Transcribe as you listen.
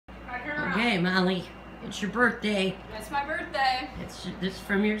Molly. It's your birthday. It's my birthday. It's this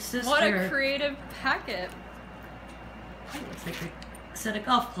from your sister. What a creative packet. It looks like a set of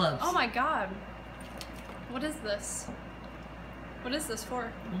golf clubs. Oh my god. What is this? What is this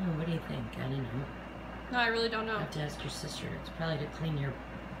for? Oh, what do you think? I don't know. No, I really don't I know. have to ask your sister. It's probably to clean your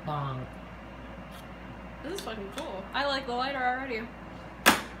bong. This is fucking cool. I like the lighter already.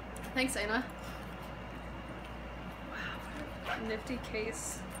 Thanks, Anna. Wow, what a nifty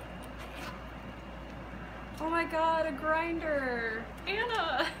case. Oh my god, a grinder!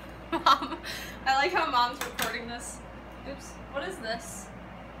 Anna! Mom, I like how Mom's recording this. Oops, what is this?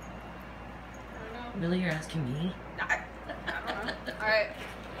 I don't know. Really, you're asking me? I don't know. Alright.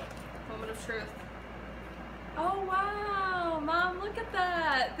 Moment of truth. Oh wow! Mom, look at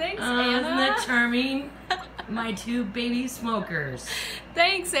that! Thanks, Anna! Isn't that charming? My two baby smokers.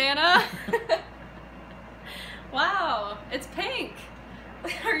 Thanks, Anna! Wow, it's pink!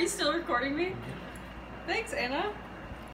 Are you still recording me? Thanks, Anna.